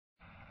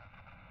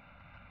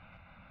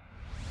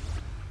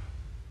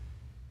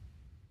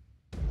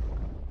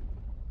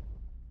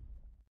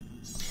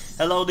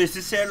Hello, this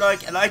is here,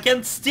 like, and I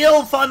can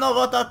still find out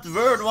what that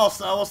word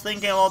was I was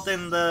thinking about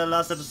in the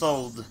last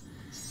episode.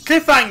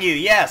 Cliffhang you,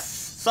 yes!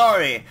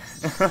 Sorry.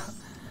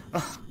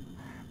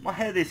 My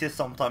head is just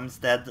sometimes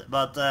dead,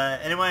 but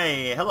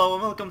anyway, hello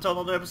and welcome to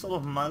another episode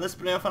of my Let's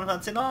Play of Final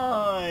Fantasy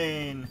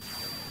 9.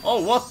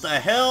 Oh, what the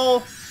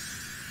hell?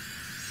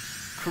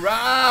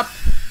 Crap!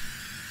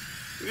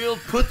 We'll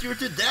put you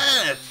to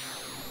death!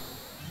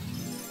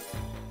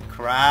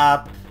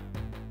 Crap.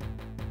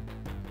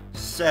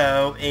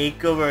 So,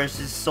 Eiko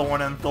versus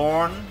Sword and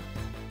Thorn.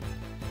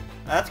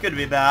 That could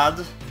be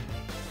bad.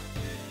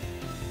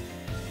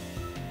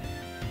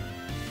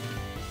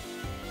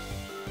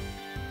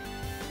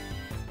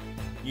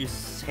 You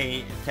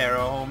say terror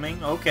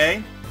homing,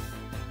 okay.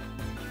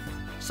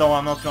 So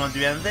I'm not gonna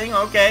do anything,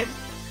 okay.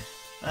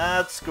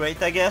 That's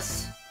great, I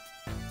guess.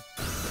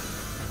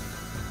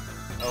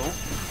 Oh.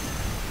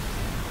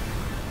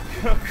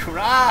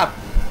 Crap!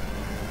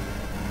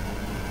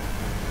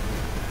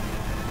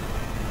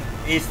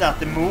 Is that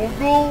the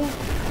Moogle?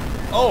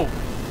 Oh!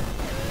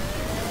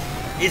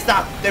 Is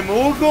that the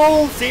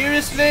Moogle?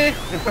 Seriously?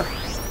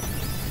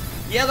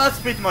 Yeah, that's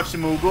pretty much the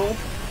Moogle.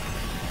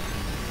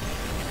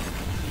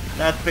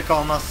 That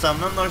become a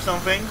summon or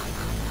something.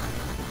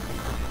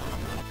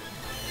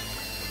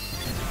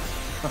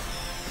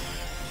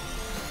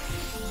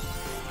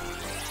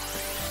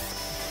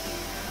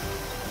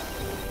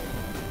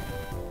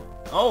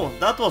 Oh,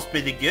 that was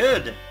pretty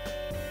good.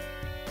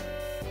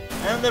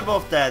 And they're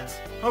both dead.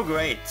 Oh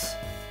great.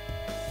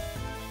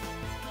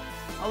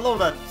 I love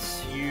that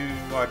you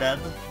are dead.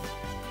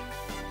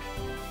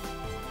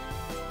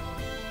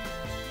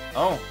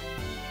 Oh.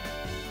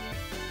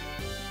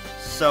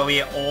 So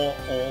he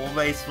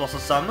always was a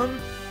summon?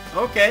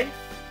 Okay.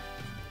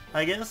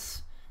 I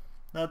guess.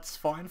 That's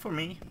fine for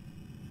me.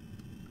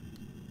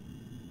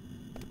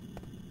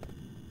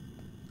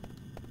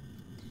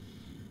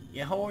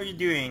 Yeah, how are you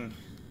doing?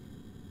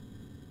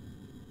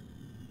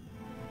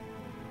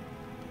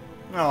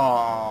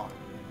 Aww.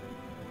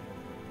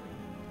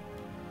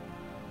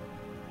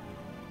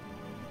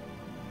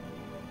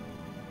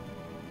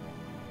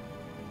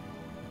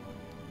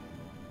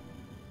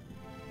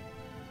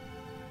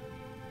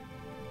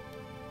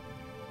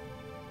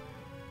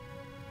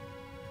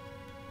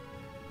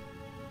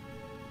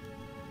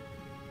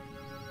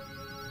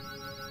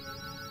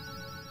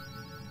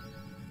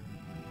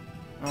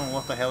 Oh,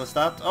 what the hell is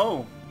that?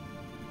 Oh!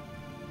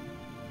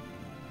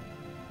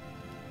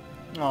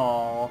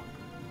 Aww.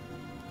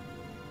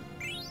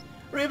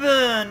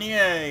 Ribbon!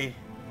 Yay!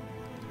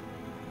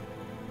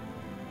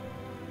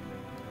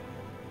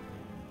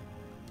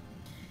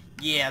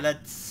 Yeah,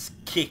 let's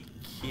kick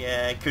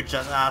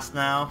Kucha's ass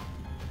now.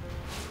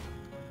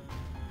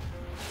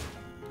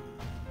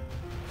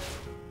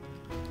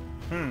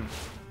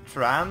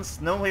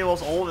 Trance? No, he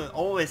was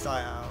always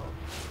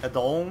a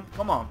dome.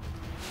 Come on.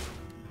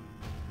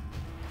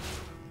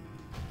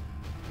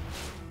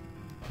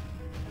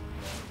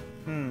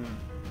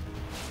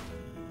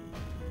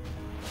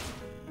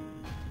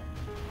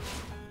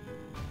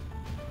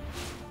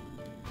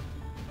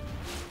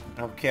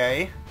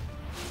 Okay.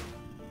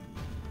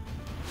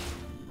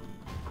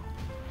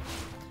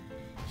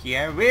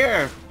 Here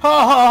we're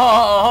ha ha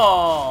ha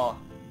ha,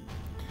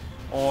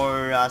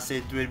 or as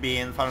it will be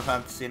in Final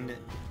Fantasy X,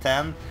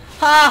 ha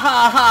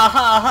ha ha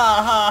ha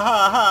ha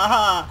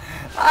ha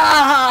ha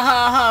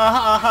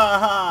ha ha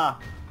ha.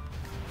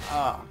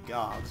 Oh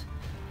god.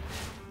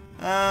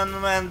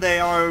 And when they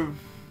are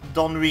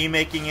done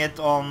remaking it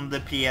on the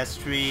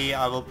PS3,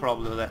 I will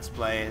probably let's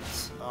play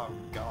it. Oh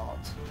god.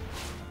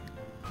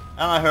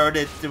 And I heard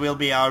it will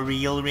be a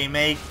real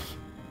remake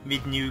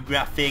with new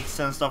graphics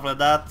and stuff like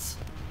that.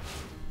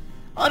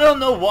 I don't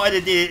know why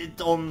they did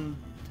it on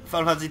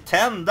Final Fantasy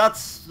X.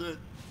 That's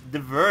the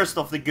worst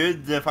of the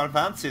good Final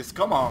Fantasies.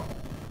 Come on.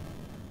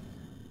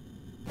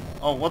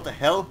 Oh, what the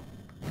hell?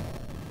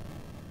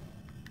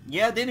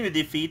 Yeah, didn't we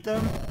defeat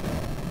them?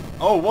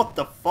 Oh, what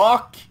the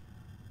fuck?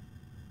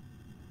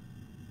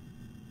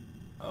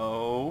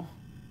 Oh,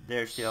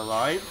 they're still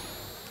alive.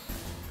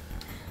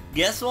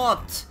 Guess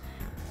what?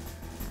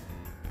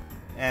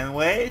 And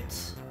wait.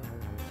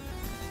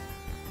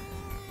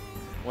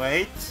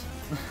 Wait.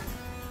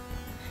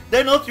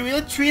 They're not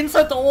really twins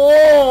at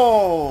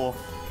all!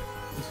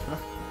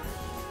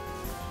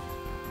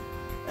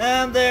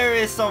 And there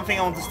is something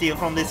I want to steal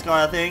from this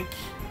guy, I think.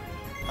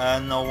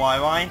 No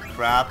YY.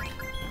 Crap.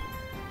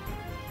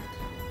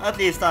 At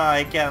least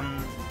I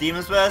can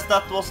Demon's West.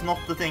 That was not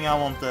the thing I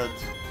wanted.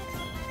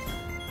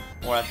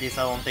 Or at least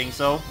I don't think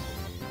so.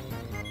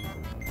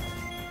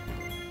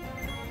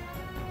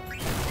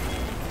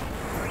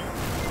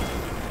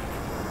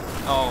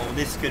 Oh,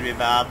 this could be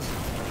bad.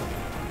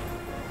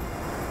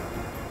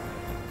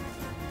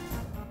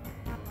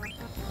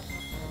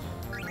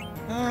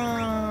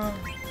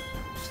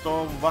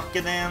 Stop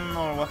whacking in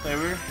or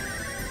whatever.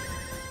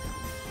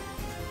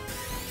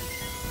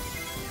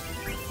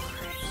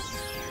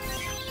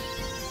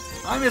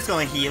 I'm just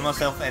gonna heal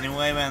myself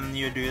anyway when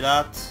you do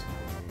that.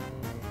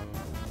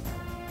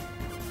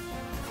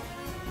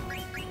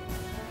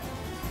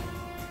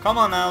 Come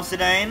on now,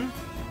 Zidane.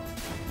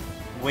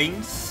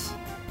 Wings.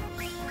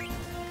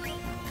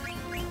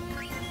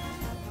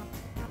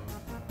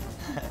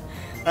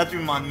 That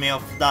reminds me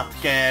of that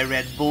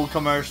Red Bull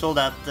commercial,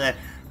 that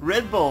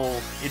Red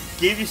Bull, it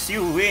gives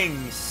you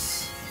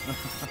wings.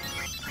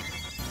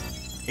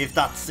 If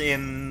that's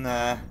in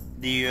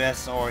the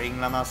US or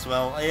England as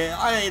well.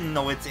 I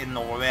know it's in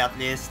Norway at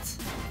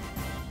least.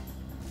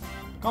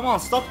 Come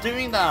on, stop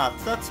doing that.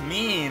 That's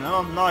mean. I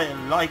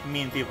don't like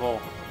mean people.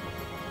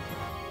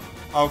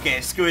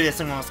 Okay, screw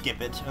this. I'm gonna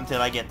skip it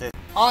until I get it.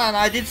 Oh, and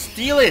I did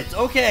steal it.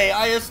 Okay,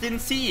 I just didn't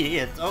see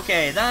it.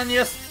 Okay, then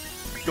just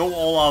go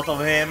all out of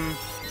him.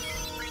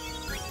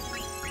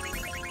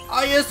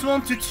 I just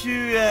wanted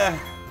to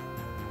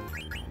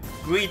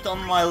greet on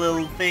my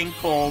little thing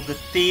called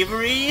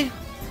thievery.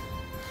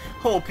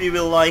 Hope you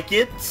will like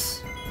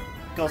it,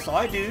 because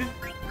I do.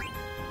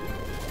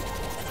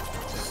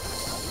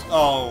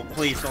 Oh,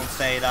 please don't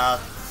say that.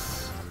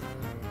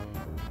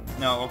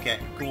 No, okay,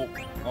 cool.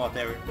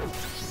 Whatever.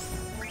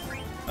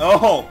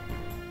 Oh!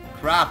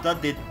 Crap,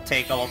 that did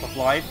take a lot of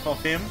life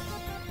of him.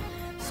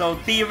 So,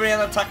 thievery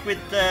and attack with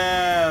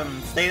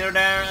Stainer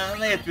there,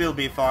 and it will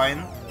be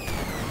fine.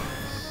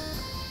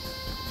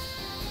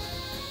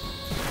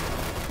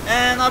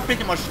 And I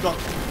pretty much got...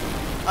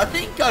 I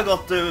think I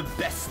got the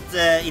best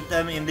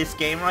item in this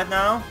game right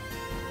now.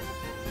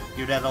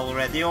 You dead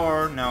already,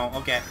 or no?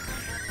 Okay.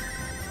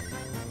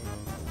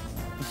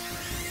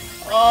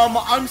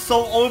 I'm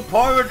so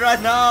overpowered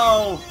right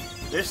now!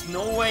 There's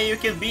no way you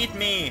can beat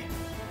me!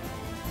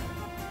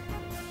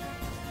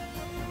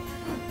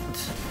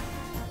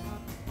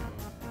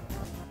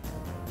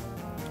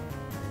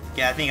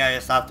 Okay, I think I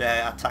just have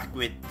to attack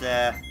with...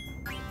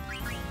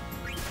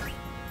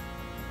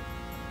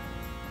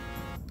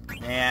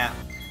 yeah,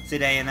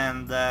 Zidane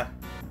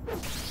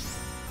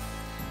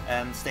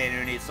and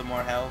Stainer need some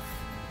more health.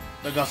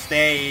 Because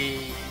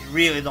they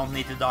really don't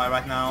need to die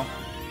right now.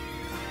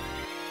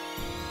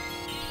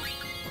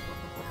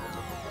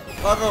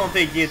 But I don't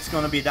think it's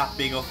gonna be that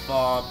big of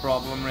a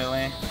problem,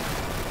 really.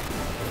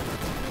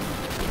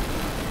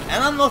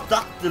 And I'm not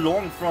that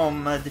long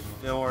from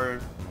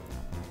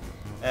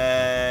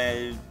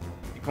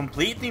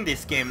completing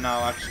this game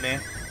now, actually.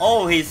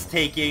 Oh, he's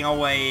taking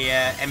away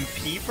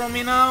MP from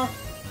me now?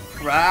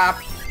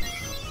 Crap.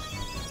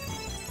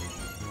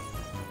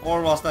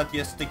 Or was that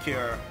just the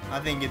cure? I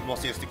think it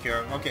was just the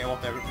cure. Okay,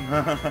 whatever.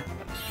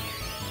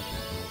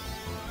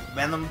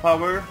 Venom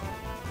power.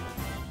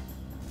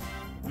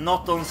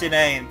 Not on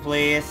Zidane,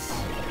 please.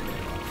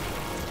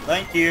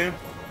 Thank you.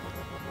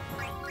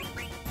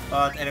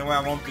 But anyway,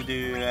 I want to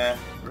do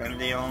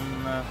remedy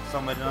on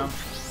somebody now.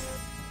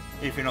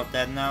 If you're not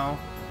dead now.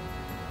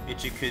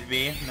 Which you could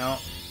be, no.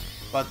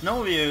 But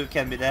no, you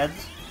can be dead.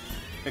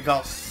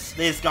 Because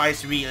this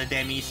guy's really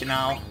damn easy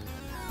now.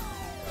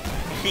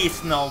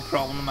 He's no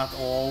problem at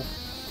all.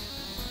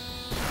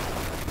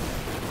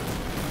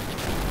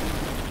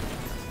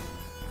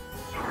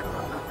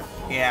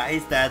 Yeah,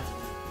 he's dead.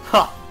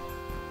 Ha!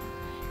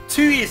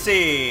 Too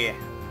easy!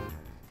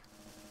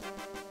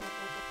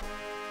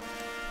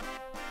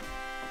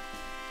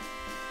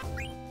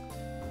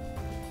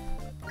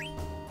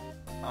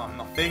 Oh,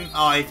 nothing?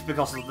 Oh, it's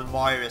because of the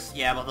virus.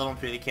 Yeah, but I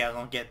don't really care. I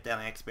don't get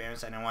any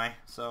experience anyway,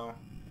 so...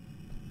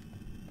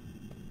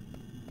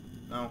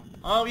 No.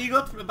 Oh, you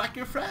got back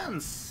your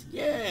friends!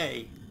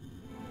 Yay!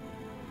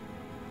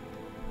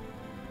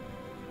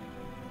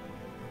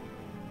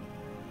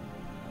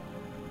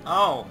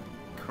 Oh,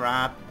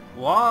 crap.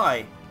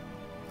 Why?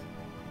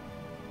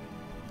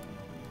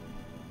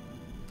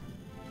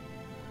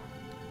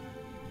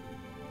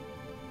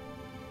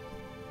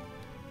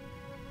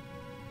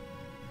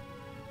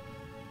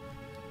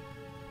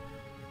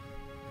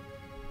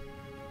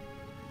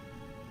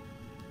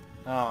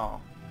 Oh.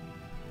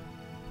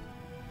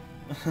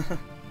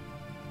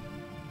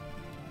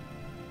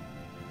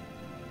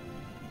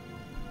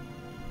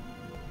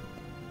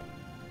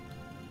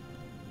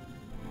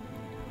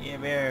 Yeah,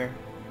 bear.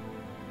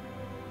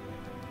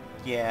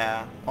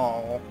 Yeah.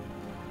 Oh.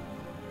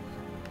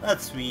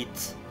 That's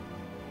sweet.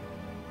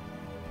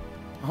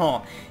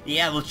 Oh,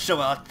 yeah, we'll show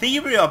a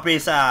thievery up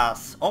his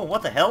ass. Oh,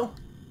 what the hell?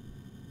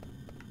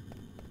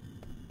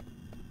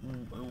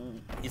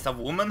 Is a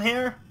woman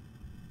here?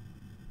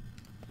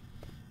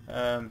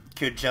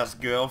 Could just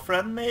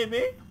girlfriend,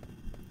 maybe?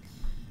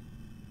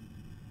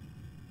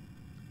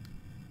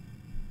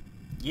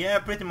 Yeah,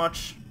 pretty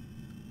much.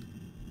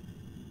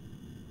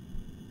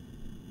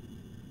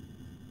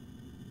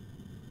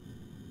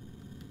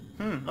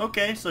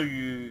 Okay, so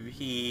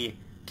he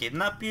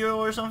kidnapped you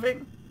or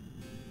something?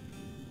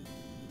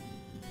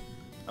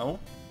 Oh,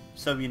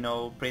 so you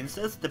know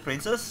the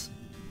princess?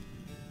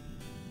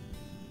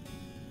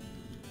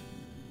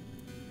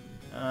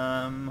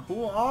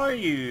 Who are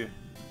you?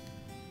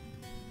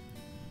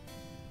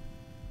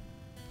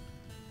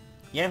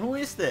 Yeah, who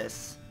is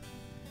this?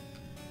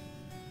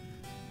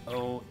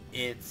 Oh,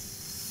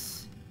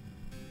 it's...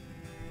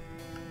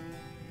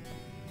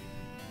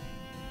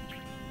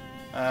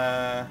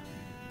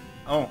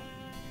 Oh.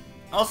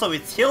 Also,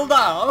 it's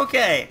Hilda!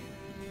 Okay!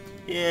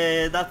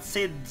 Yeah, that's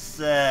Sid's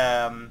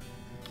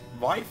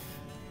wife.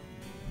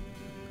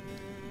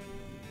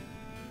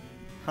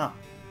 Huh.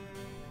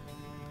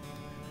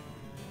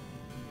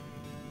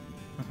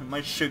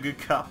 My sugar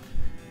cup.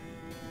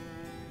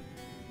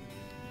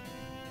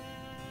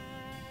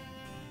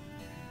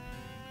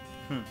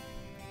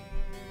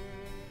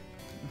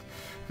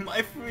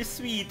 My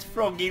sweet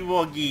froggy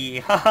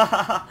woggy.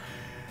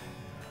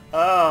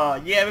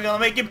 Yeah, we're gonna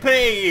make him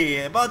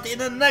pay. But in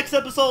the next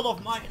episode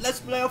of my Let's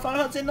Play of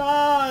Final Fantasy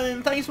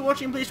 9. Thanks for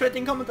watching. Please rate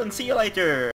and comment and see you later.